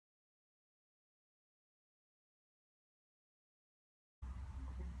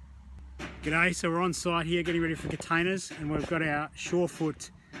G'day, so we're on site here getting ready for containers and we've got our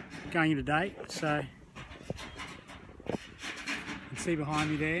SureFoot going in today. So you can see behind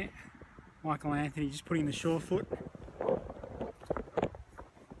me there, Michael Anthony just putting the SureFoot.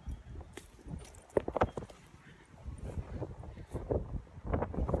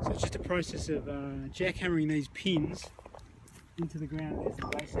 So it's just a process of jackhammering these pins into the ground. There's the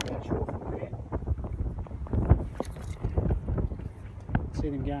base of our SureFoot there. See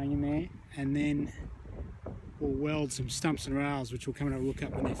them going in there, and then we'll weld some stumps and rails which we'll come and have a look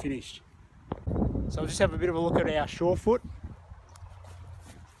at when they're finished. So I'll just have a bit of a look at our SureFoot.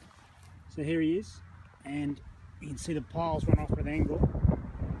 So here he is, and you can see the piles run off at an angle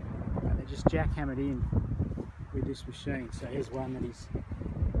and they're just jackhammered in with this machine. So here's one that is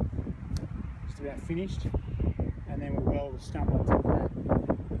just about finished, and then we'll weld a stump on top of that.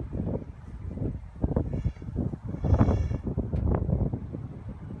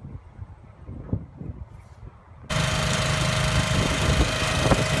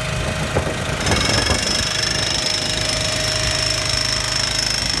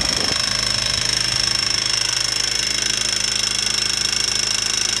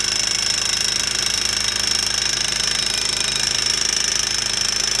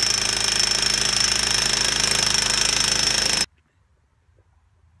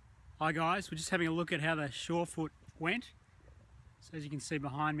 Hi guys, we're just having a look at how the SureFoot went. So as you can see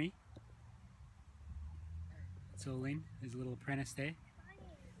behind me, it's all in. There's a little apprentice there.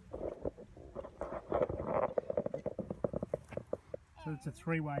 So it's a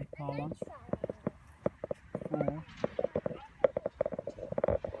three-way pylon. Four.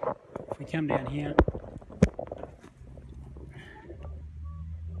 If we come down here,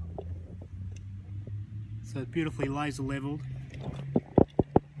 so it's beautifully laser leveled.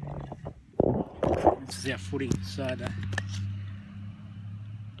 This is our footing, so that's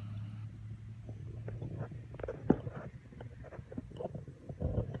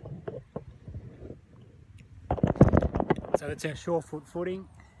our SureFoot footing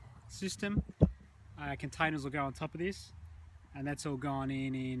system. Containers will go on top of this, and that's all gone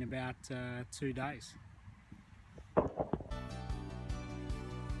in about 2 days.